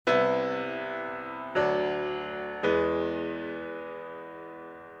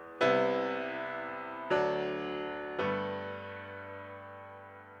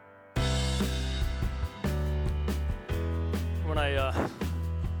I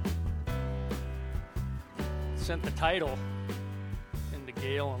sent the title into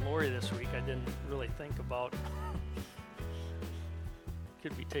Gail and Lori this week, I didn't really think about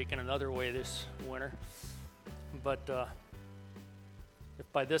could be taken another way this winter. But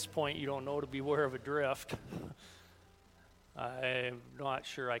if by this point you don't know to beware of a drift, I'm not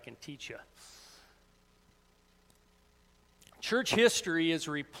sure I can teach you. Church history is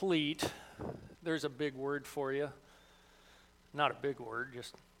replete. There's a big word for you. Not a big word,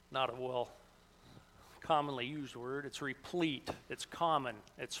 just not a commonly used word. It's replete. It's common.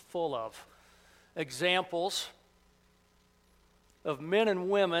 It's full of examples of men and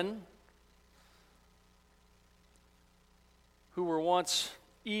women who were once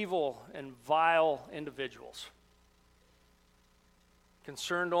evil and vile individuals,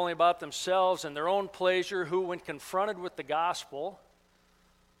 concerned only about themselves and their own pleasure, who, when confronted with the gospel,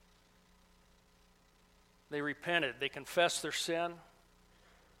 they repented, they confessed their sin,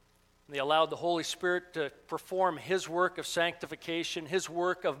 they allowed the Holy Spirit to perform His work of sanctification, His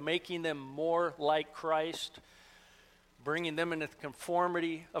work of making them more like Christ, bringing them into the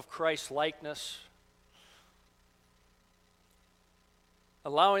conformity of Christ's likeness,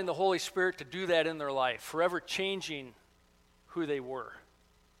 allowing the Holy Spirit to do that in their life, forever changing who they were,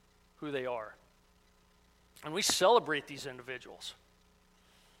 who they are. And we celebrate these individuals.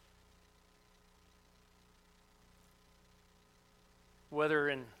 Whether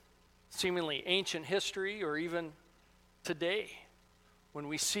in seemingly ancient history or even today, when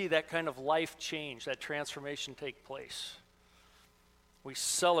we see that kind of life change, that transformation take place. We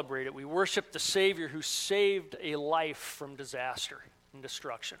celebrate it. We worship the Savior who saved a life from disaster and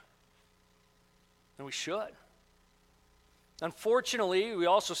destruction. And we should. Unfortunately, we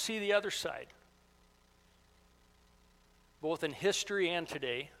also see the other side, both in history and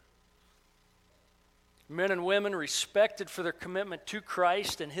today. Men and women respected for their commitment to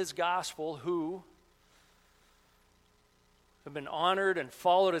Christ and His gospel, who have been honored and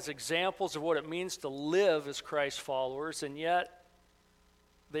followed as examples of what it means to live as Christ's followers, and yet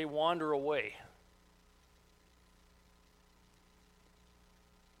they wander away.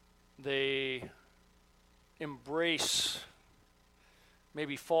 They embrace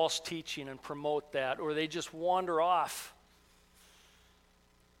maybe false teaching and promote that, or they just wander off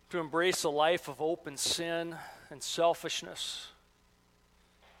to embrace a life of open sin and selfishness.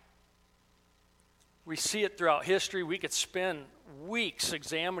 We see it throughout history. We could spend weeks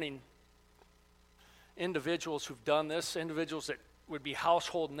examining individuals who've done this, individuals that would be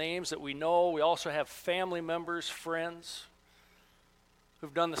household names that we know. We also have family members, friends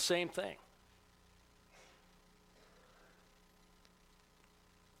who've done the same thing.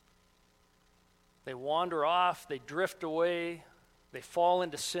 They wander off, they drift away, they fall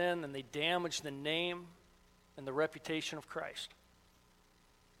into sin, and they damage the name and the reputation of Christ.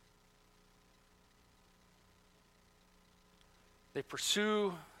 They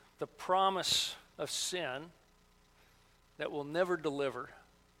pursue the promise of sin that will never deliver.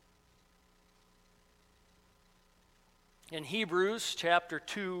 In Hebrews chapter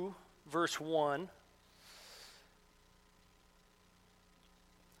 2, verse 1,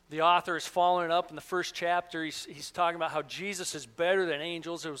 the author is following up in the first chapter. He's talking about how Jesus is better than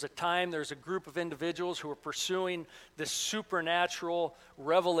angels. There was a time, there's a group of individuals who were pursuing this supernatural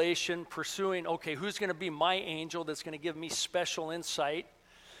revelation, pursuing, okay, who's going to be my angel that's going to give me special insight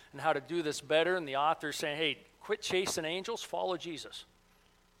and how to do this better? And the author is saying, hey, quit chasing angels, follow Jesus.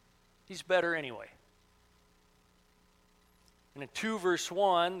 He's better anyway. And in 2 verse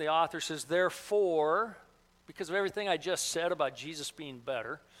 1, the author says, therefore, because of everything I just said about Jesus being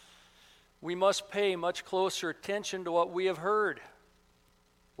better, we must pay much closer attention to what we have heard,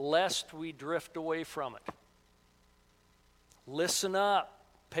 lest we drift away from it. Listen up.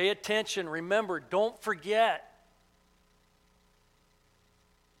 Pay attention. Remember, don't forget.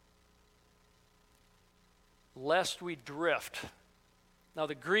 Lest we drift. Now,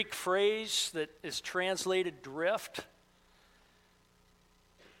 the Greek phrase that is translated drift,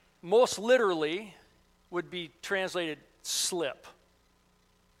 most literally would be translated slip.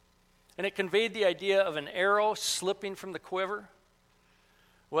 And it conveyed the idea of an arrow slipping from the quiver,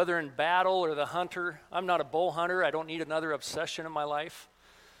 whether in battle or the hunter. I'm not a bow hunter. I don't need another obsession in my life.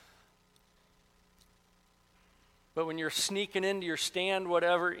 But when you're sneaking into your stand,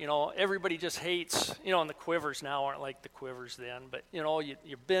 whatever, everybody just hates, and the quivers now aren't like the quivers then. But,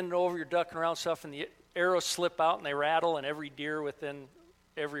 you bend over, you're ducking around stuff, and the arrows slip out and they rattle, and every deer within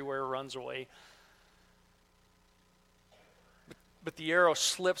everywhere runs away. But the arrow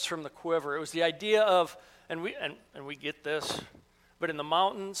slips from the quiver. It was the idea of, and we get this, but in the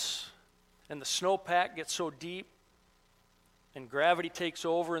mountains, and the snowpack gets so deep, and gravity takes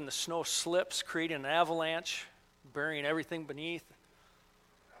over and the snow slips, creating an avalanche, burying everything beneath.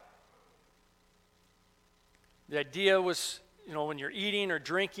 The idea was, when you're eating or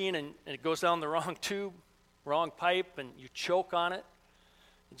drinking and it goes down the wrong tube, wrong pipe, and you choke on it,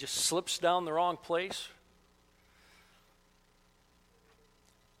 it just slips down the wrong place.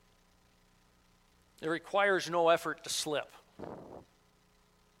 It requires no effort to slip.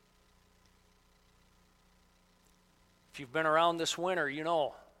 If you've been around this winter, you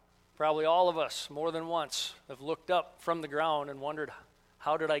know, probably all of us, more than once, have looked up from the ground and wondered,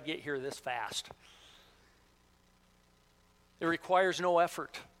 how did I get here this fast? It requires no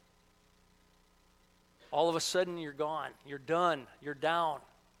effort. All of a sudden, you're gone. You're done. You're down.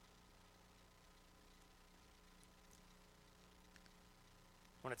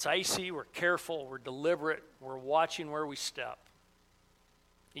 When it's icy, we're careful, we're deliberate, we're watching where we step.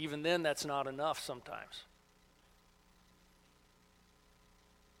 Even then, that's not enough sometimes.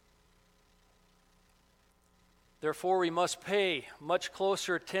 Therefore, we must pay much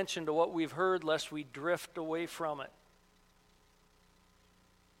closer attention to what we've heard, lest we drift away from it.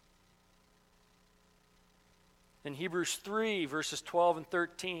 In Hebrews 3, verses 12 and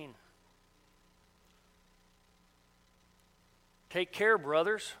 13, take care,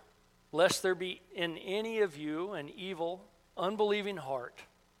 brothers, lest there be in any of you an evil, unbelieving heart,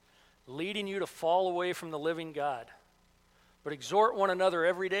 leading you to fall away from the living God. But exhort one another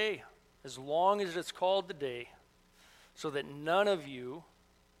every day, as long as it's called today, so that none of you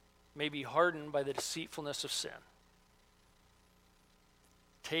may be hardened by the deceitfulness of sin.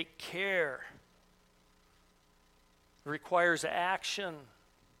 Take care. It requires action.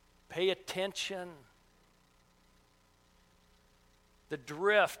 Pay attention. The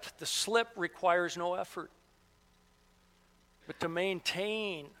drift, the slip requires no effort. But to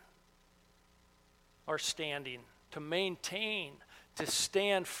maintain our standing, to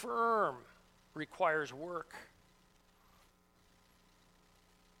stand firm requires work.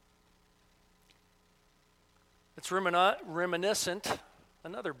 It's reminiscent,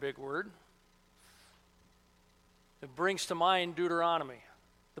 another big word. It brings to mind Deuteronomy.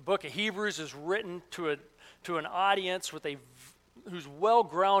 The book of Hebrews is written to an audience who's well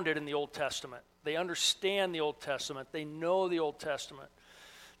grounded in the Old Testament. They understand the Old Testament. They know the Old Testament.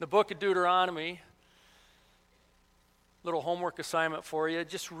 The book of Deuteronomy, little homework assignment for you,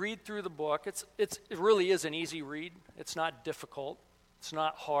 just read through the book. It really is an easy read. It's not difficult. It's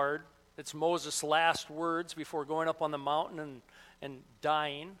not hard. It's Moses' last words before going up on the mountain and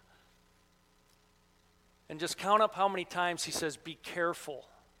dying. And just count up how many times he says, be careful.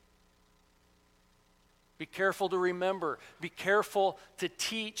 Be careful to remember. Be careful to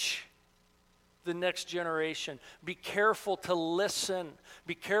teach the next generation. Be careful to listen.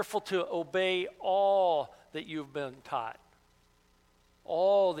 Be careful to obey all that you've been taught,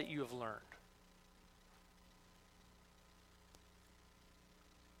 all that you have learned.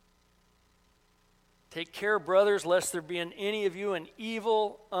 Take care, brothers, lest there be in any of you an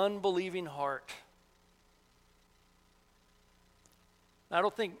evil, unbelieving heart. I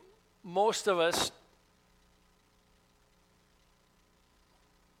don't think most of us,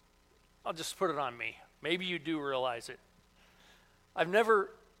 I'll just put it on me. Maybe you do realize it. I've never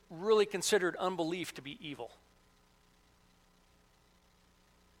really considered unbelief to be evil.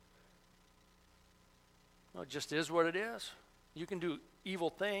 Well, it just is what it is. You can do evil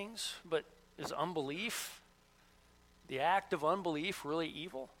things, but is unbelief, the act of unbelief, really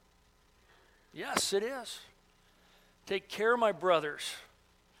evil? Yes, it is. Take care, my brothers,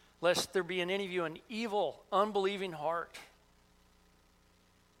 lest there be in any of you an evil, unbelieving heart.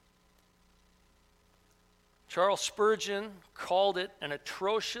 Charles Spurgeon called it an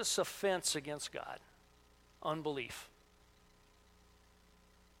atrocious offense against God, unbelief.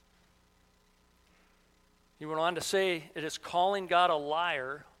 He went on to say, it is calling God a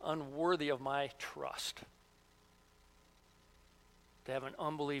liar, unworthy of my trust. To have an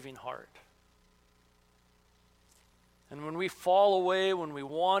unbelieving heart. And when we fall away, when we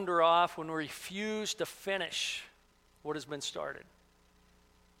wander off, when we refuse to finish what has been started,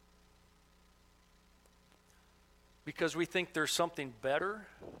 because we think there's something better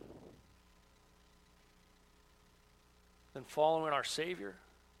than following our Savior,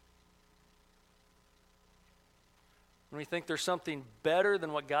 when we think there's something better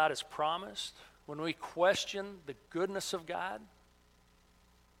than what God has promised, when we question the goodness of God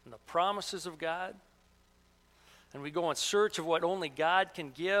and the promises of God, and we go in search of what only God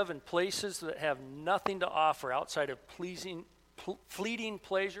can give in places that have nothing to offer outside of fleeting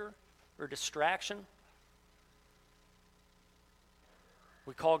pleasure or distraction,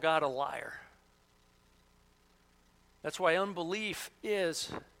 we call God a liar. That's why unbelief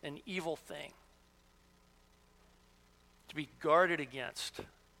is an evil thing to be guarded against.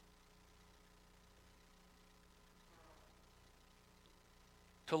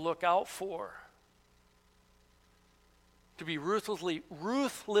 To look out for. To be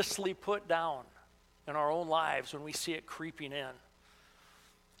ruthlessly put down in our own lives when we see it creeping in.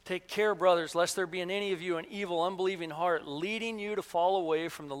 Take care, brothers, lest there be in any of you an evil, unbelieving heart, leading you to fall away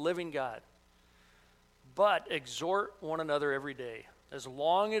from the living God. But exhort one another every day, as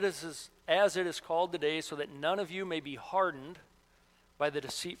long as it is called today, so that none of you may be hardened by the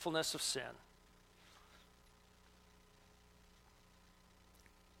deceitfulness of sin.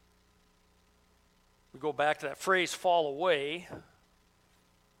 We go back to that phrase, fall away.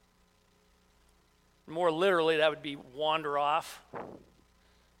 More literally, that would be wander off.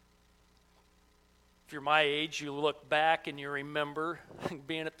 If you're my age, you look back and you remember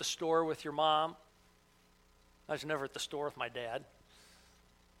being at the store with your mom. I was never at the store with my dad.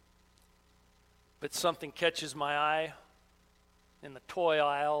 But something catches my eye in the toy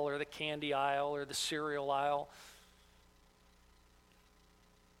aisle or the candy aisle or the cereal aisle.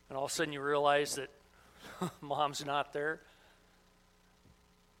 And all of a sudden you realize that mom's not there.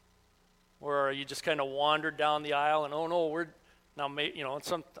 Or you just kind of wandered down the aisle and, oh no, we're now,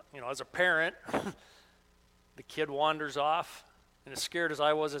 as a parent, the kid wanders off. And as scared as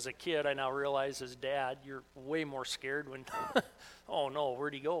I was as a kid, I now realize as dad, you're way more scared when, oh no,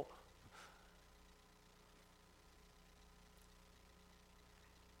 where'd he go?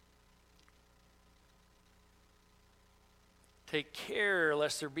 Take care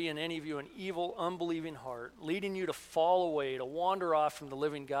lest there be in any of you an evil, unbelieving heart, leading you to fall away, to wander off from the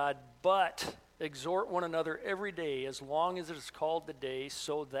living God, but exhort one another every day as long as it is called today,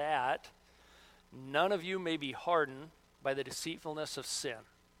 so that none of you may be hardened by the deceitfulness of sin.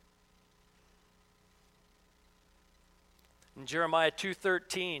 In Jeremiah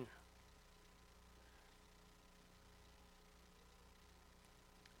 2:13,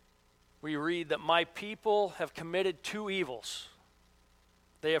 we read that my people have committed two evils.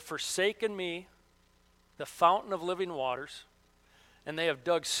 They have forsaken me, the fountain of living waters, and they have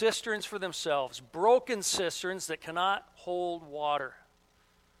dug cisterns for themselves, broken cisterns that cannot hold water.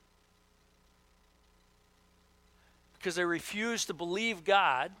 Because they refused to believe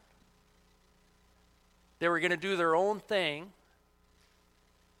God, they were going to do their own thing.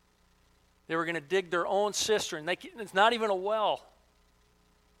 They were going to dig their own cistern. It's not even a well.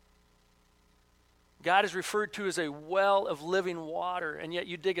 God is referred to as a well of living water, and yet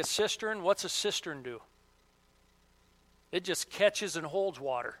you dig a cistern. What's a cistern do? It just catches and holds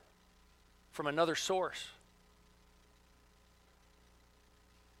water from another source.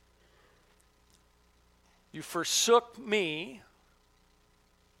 You forsook me,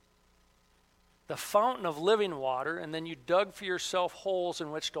 the fountain of living water, and then you dug for yourself holes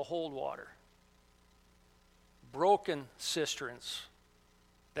in which to hold water. Broken cisterns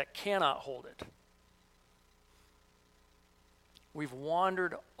that cannot hold it. We've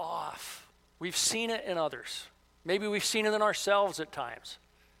wandered off. We've seen it in others. Maybe we've seen it in ourselves at times.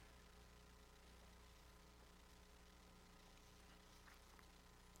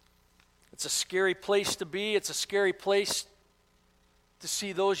 It's a scary place to be. It's a scary place to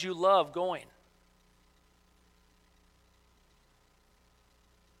see those you love going.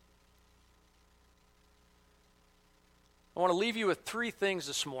 I want to leave you with three things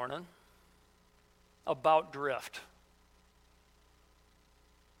this morning about drift.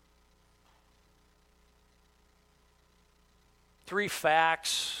 Three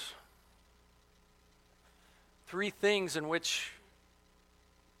facts, three things in which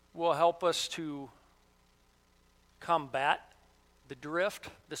will help us to combat the drift,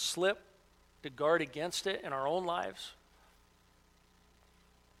 the slip, to guard against it in our own lives.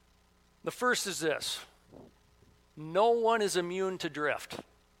 The first is this: no one is immune to drift.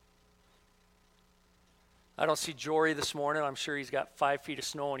 I don't see Jory this morning. I'm sure he's got 5 feet of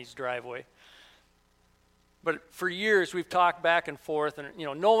snow in his driveway. But for years, we've talked back and forth, and,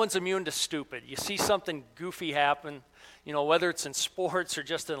 no one's immune to stupid. You see something goofy happen, whether it's in sports or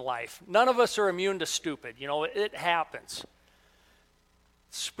just in life. None of us are immune to stupid. It happens.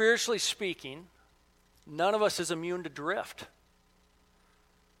 Spiritually speaking, none of us is immune to drift.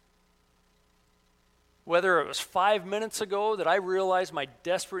 Whether it was 5 minutes ago that I realized my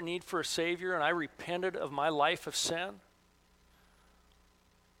desperate need for a Savior and I repented of my life of sin,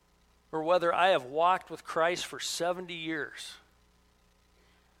 or whether I have walked with Christ for 70 years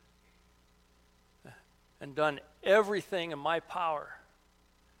and done everything in my power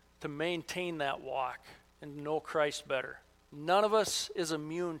to maintain that walk and know Christ better. None of us is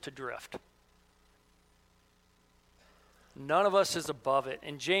immune to drift. None of us is above it.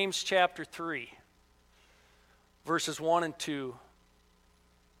 In James chapter 3, verses 1 and 2,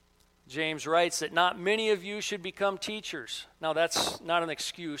 James writes that not many of you should become teachers. Now, that's not an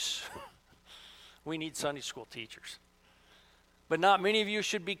excuse. We need Sunday school teachers. But not many of you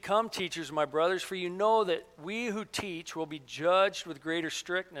should become teachers, my brothers, for you know that we who teach will be judged with greater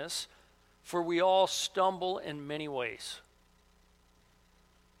strictness, for we all stumble in many ways.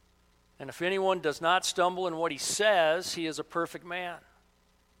 And if anyone does not stumble in what he says, he is a perfect man.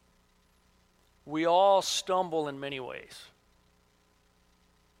 We all stumble in many ways.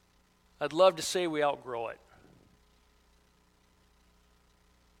 I'd love to say we outgrow it.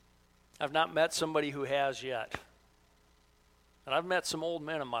 I've not met somebody who has yet. And I've met some old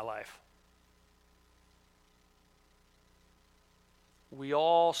men in my life. We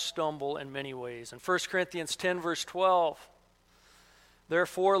all stumble in many ways. In 1 Corinthians 10, verse 12,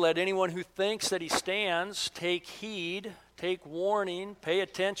 therefore, let anyone who thinks that he stands take heed, take warning, pay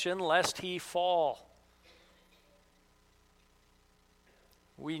attention, lest he fall.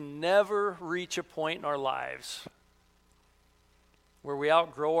 We never reach a point in our lives where we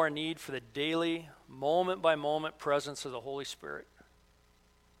outgrow our need for the daily, moment-by-moment presence of the Holy Spirit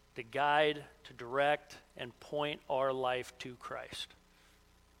to guide, to direct, and point our life to Christ.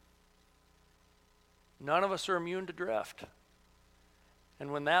 None of us are immune to drift.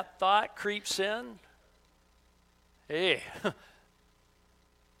 And when that thought creeps in, hey, I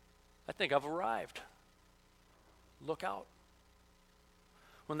think I've arrived. Look out.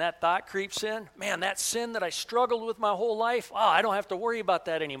 When that thought creeps in, man, that sin that I struggled with my whole life, I don't have to worry about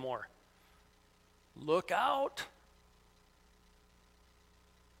that anymore. Look out.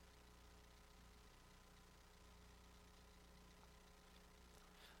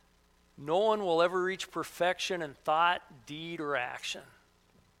 No one will ever reach perfection in thought, deed, or action.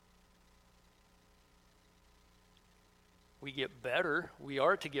 We get better. We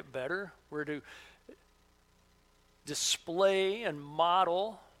are to get better. We're to display and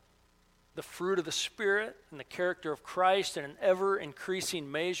model the fruit of the Spirit and the character of Christ in an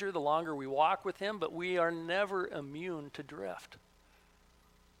ever-increasing measure the longer we walk with Him, but we are never immune to drift.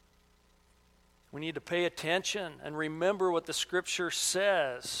 We need to pay attention and remember what the Scripture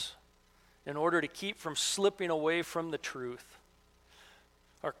says in order to keep from slipping away from the truth.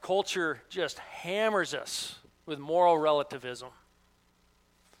 Our culture just hammers us with moral relativism.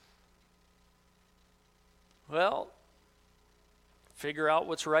 Well, figure out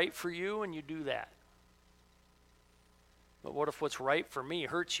what's right for you and you do that. But what if what's right for me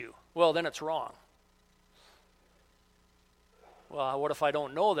hurts you? Well, then it's wrong. Well, what if I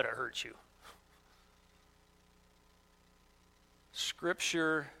don't know that it hurts you?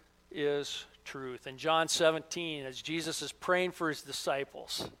 Scripture is truth. In John 17, as Jesus is praying for his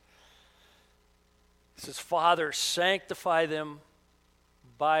disciples, he says, Father, sanctify them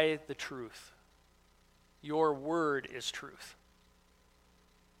by the truth. Your word is truth.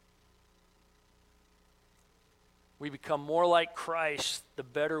 We become more like Christ the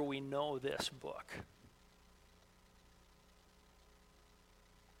better we know this book.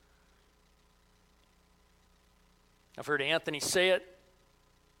 I've heard Anthony say it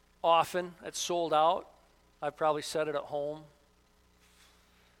often. It's sold out. I've probably said it at home.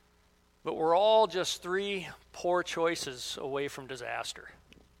 But we're all just 3 poor choices away from disaster.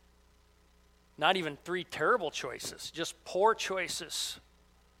 Not even 3 terrible choices, just poor choices,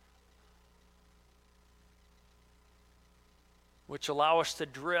 which allow us to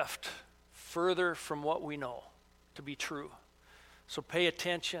drift further from what we know to be true. So pay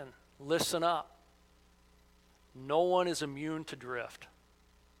attention, listen up. No one is immune to drift.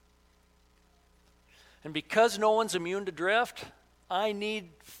 And because no one's immune to drift, I need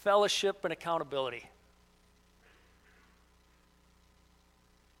fellowship and accountability.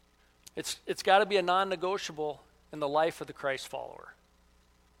 It's got to be a non-negotiable in the life of the Christ follower.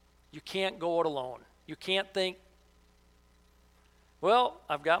 You can't go it alone. You can't think, well,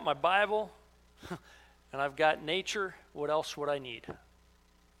 I've got my Bible and I've got nature. What else would I need?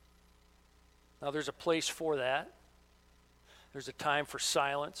 Now, there's a place for that. There's a time for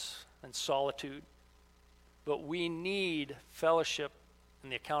silence and solitude. But we need fellowship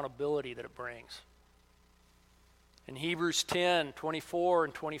and the accountability that it brings. In Hebrews 10, 24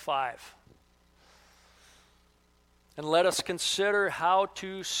 and 25. And let us consider how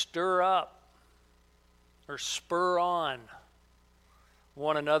to stir up or spur on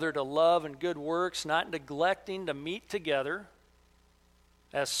one another to love and good works, not neglecting to meet together,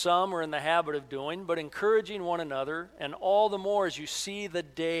 as some are in the habit of doing, but encouraging one another, and all the more as you see the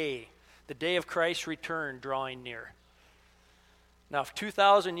day of Christ's return drawing near. Now,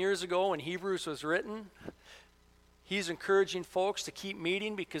 2,000 years ago when Hebrews was written, He's encouraging folks to keep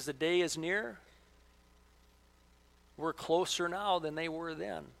meeting because the day is near. We're closer now than they were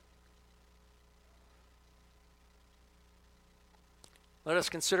then. Let us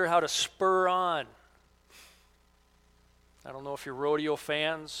consider how to spur on. I don't know if you're rodeo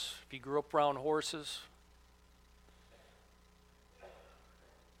fans, if you grew up around horses.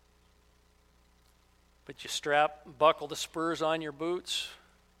 But you buckle the spurs on your boots.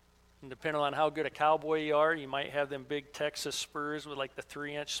 And depending on how good a cowboy you are, you might have them big Texas spurs with like the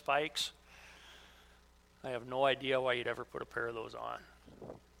 3-inch spikes. I have no idea why you'd ever put a pair of those on.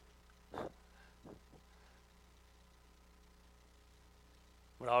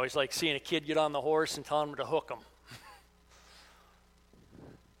 But I always like seeing a kid get on the horse and telling him to hook them.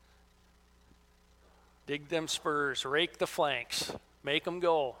 Dig them spurs, rake the flanks, make them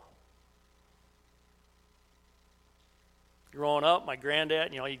go. Growing up, my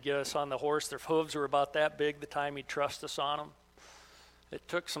granddad, he'd get us on the horse. Their hooves were about that big the time he'd trust us on them. It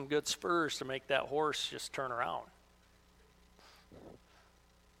took some good spurs to make that horse just turn around.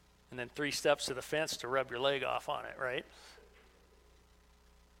 And then 3 steps to the fence to rub your leg off on it, right?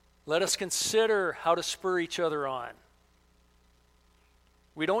 Let us consider how to spur each other on.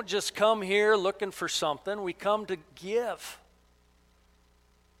 We don't just come here looking for something. We come to give.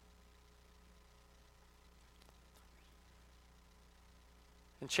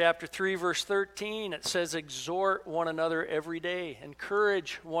 In chapter 3, verse 13, it says, exhort one another every day.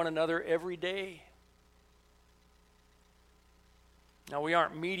 Encourage one another every day. Now, we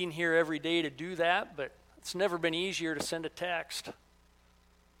aren't meeting here every day to do that, but it's never been easier to send a text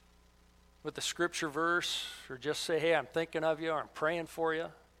with a scripture verse, or just say, hey, I'm thinking of you, or I'm praying for you.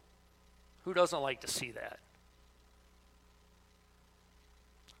 Who doesn't like to see that?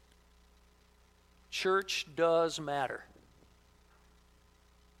 Church does matter.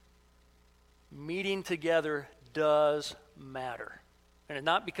 Meeting together does matter. And it's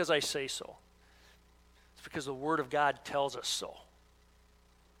not because I say so. It's because the Word of God tells us so.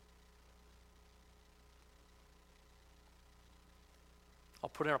 I'll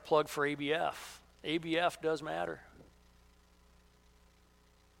put in a plug for ABF. ABF does matter.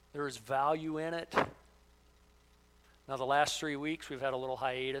 There is value in it. Now, the last 3 weeks, we've had a little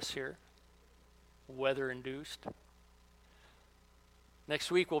hiatus here, weather-induced.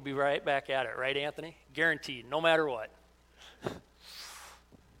 Next week, we'll be right back at it, right, Anthony? Guaranteed, no matter what.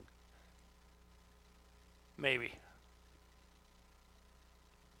 Maybe.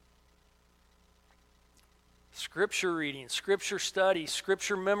 Scripture reading, Scripture study,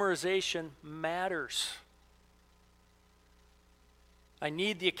 Scripture memorization matters. I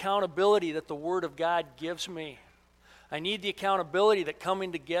need the accountability that the Word of God gives me. I need the accountability that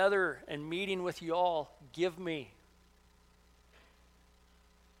coming together and meeting with you all give me.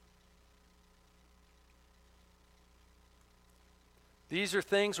 These are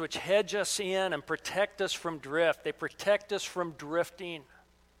things which hedge us in and protect us from drift. They protect us from drifting.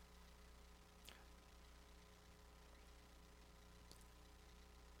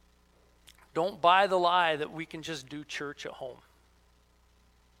 Don't buy the lie that we can just do church at home.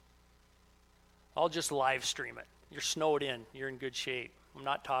 I'll just live stream it. You're snowed in. You're in good shape. I'm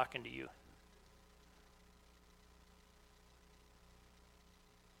not talking to you.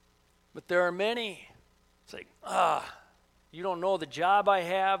 But there are many. It's like, you don't know the job I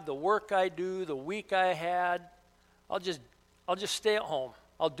have, the work I do, the week I had. I'll just stay at home.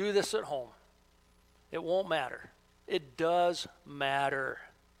 I'll do this at home. It won't matter. It does matter.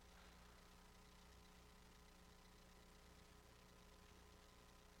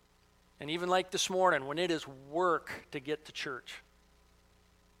 And even like this morning, when it is work to get to church.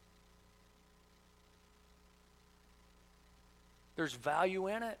 There's value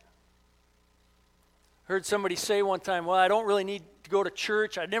in it. Heard somebody say one time, well, I don't really need to go to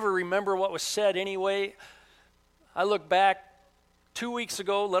church. I never remember what was said anyway. I look back 2 weeks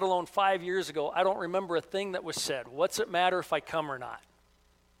ago, let alone 5 years ago, I don't remember a thing that was said. What's it matter if I come or not?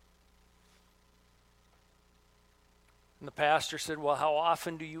 And the pastor said, well, how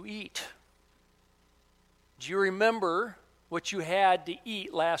often do you eat? Do you remember what you had to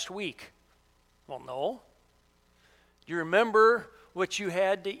eat last week? Well, no. Do you remember what you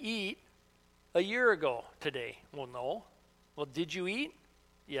had to eat a year ago today? Well, no. Well, did you eat?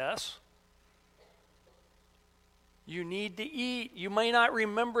 Yes. You need to eat. You may not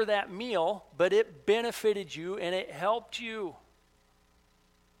remember that meal, but it benefited you and it helped you.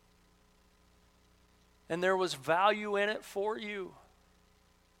 And there was value in it for you.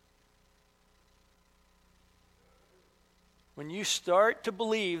 When you start to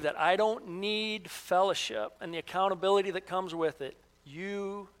believe that I don't need fellowship and the accountability that comes with it,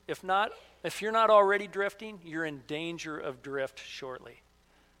 you, if not If you're not already drifting, you're in danger of drift shortly.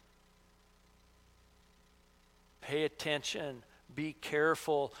 Pay attention. Be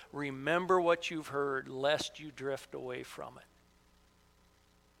careful. Remember what you've heard, lest you drift away from it.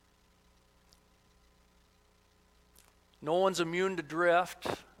 No one's immune to drift.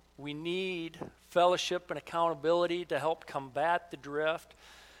 We need fellowship and accountability to help combat the drift.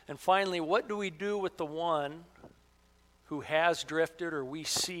 And finally, what do we do with the one who has drifted or we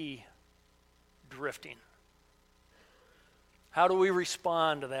see drifting? How do we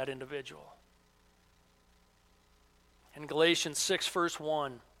respond to that individual? In Galatians 6, verse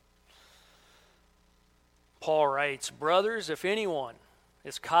 1, Paul writes, "Brothers, if anyone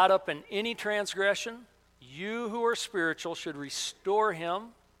is caught up in any transgression, you who are spiritual should restore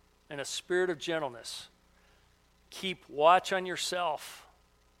him in a spirit of gentleness. Keep watch on yourself,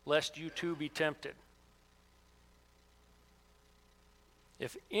 lest you too be tempted."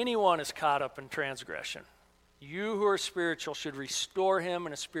 If anyone is caught up in transgression, you who are spiritual should restore him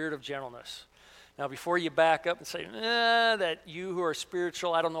in a spirit of gentleness. Now, before you back up and say, that you who are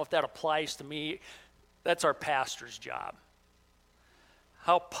spiritual, I don't know if that applies to me, that's our pastor's job.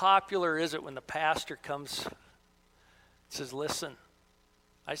 How popular is it when the pastor comes and says, "Listen,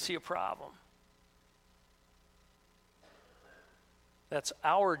 I see a problem." That's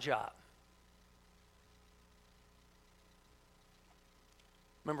our job.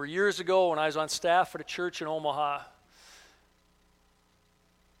 Remember years ago when I was on staff at a church in Omaha,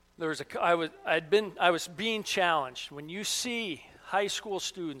 I was being challenged. When you see high school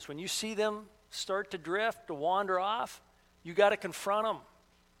students, when you see them start to drift, to wander off, you got to confront them.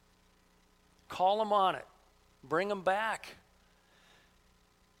 Call them on it. Bring them back.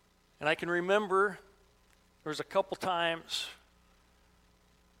 And I can remember there was a couple times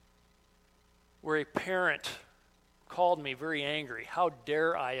where a parent called me very angry. How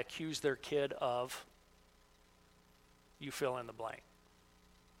dare I accuse their kid of, you fill in the blank.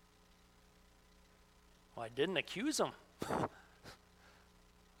 Well, I didn't accuse them.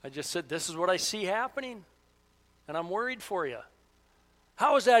 I just said, this is what I see happening, and I'm worried for you.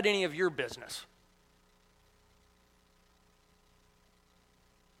 How is that any of your business?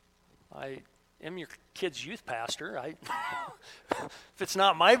 I am your kid's youth pastor. If it's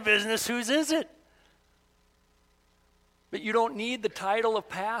not my business, whose is it? But you don't need the title of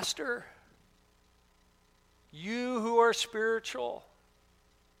pastor. You who are spiritual.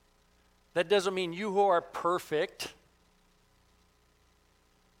 That doesn't mean you who are perfect.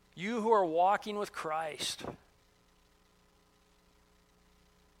 You who are walking with Christ.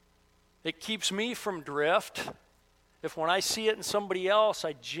 It keeps me from drift if when I see it in somebody else,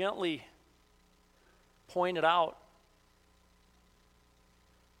 I gently point it out.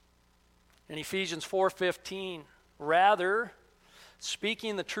 In Ephesians 4:15, rather,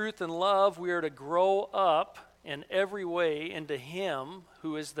 speaking the truth in love, we are to grow up in every way into Him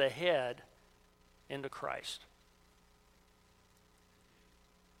who is the head, into Christ.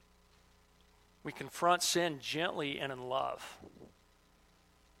 We confront sin gently and in love.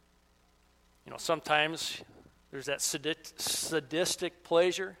 You know, sometimes there's that sadistic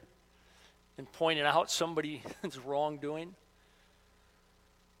pleasure in pointing out somebody's wrongdoing.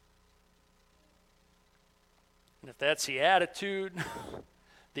 And if that's the attitude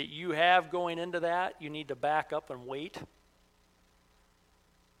that you have going into that, you need to back up and wait.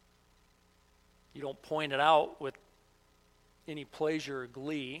 You don't point it out with any pleasure or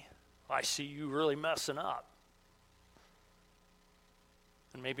glee. I see you really messing up.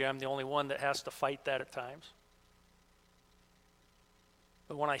 And maybe I'm the only one that has to fight that at times.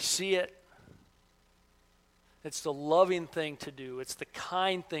 But when I see it, it's the loving thing to do. It's the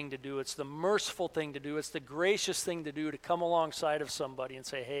kind thing to do. It's the merciful thing to do. It's the gracious thing to do, to come alongside of somebody and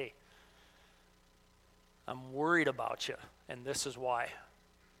say, hey, I'm worried about you, and this is why.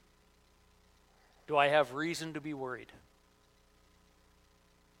 Do I have reason to be worried?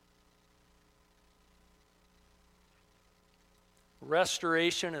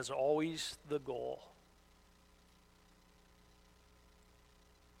 Restoration is always the goal.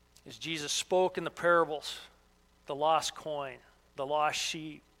 As Jesus spoke in the parables, the lost coin, the lost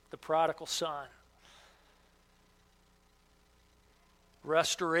sheep, the prodigal son,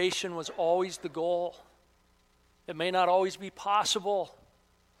 restoration was always the goal. It may not always be possible,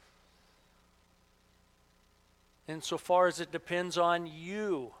 insofar as it depends on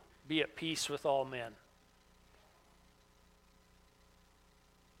you, be at peace with all men.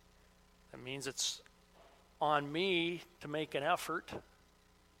 That means it's on me to make an effort.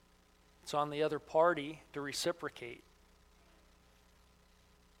 It's on the other party to reciprocate.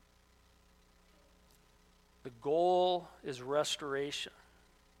 The goal is restoration.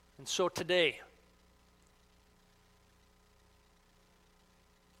 And so today,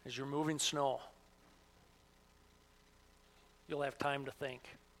 as you're moving snow, you'll have time to think.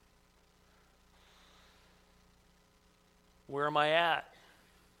 Where am I at?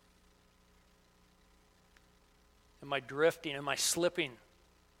 Am I drifting? Am I slipping?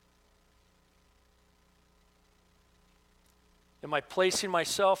 Am I placing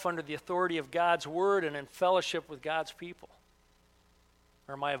myself under the authority of God's word and in fellowship with God's people?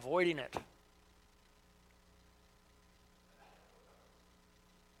 Or am I avoiding it?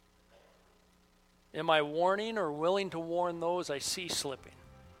 Am I warning or willing to warn those I see slipping?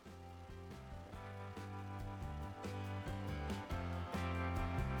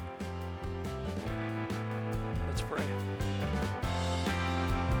 Let's pray.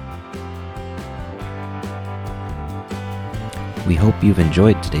 We hope you've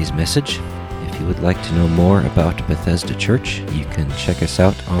enjoyed today's message. If you would like to know more about Bethesda Church, you can check us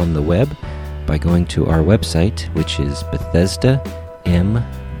out on the web by going to our website, which is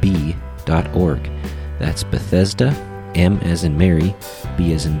BethesdaMB.org. That's Bethesda, M as in Mary,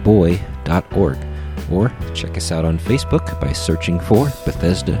 B as in boy.org. Or check us out on Facebook by searching for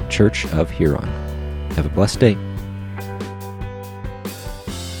Bethesda Church of Huron. Have a blessed day.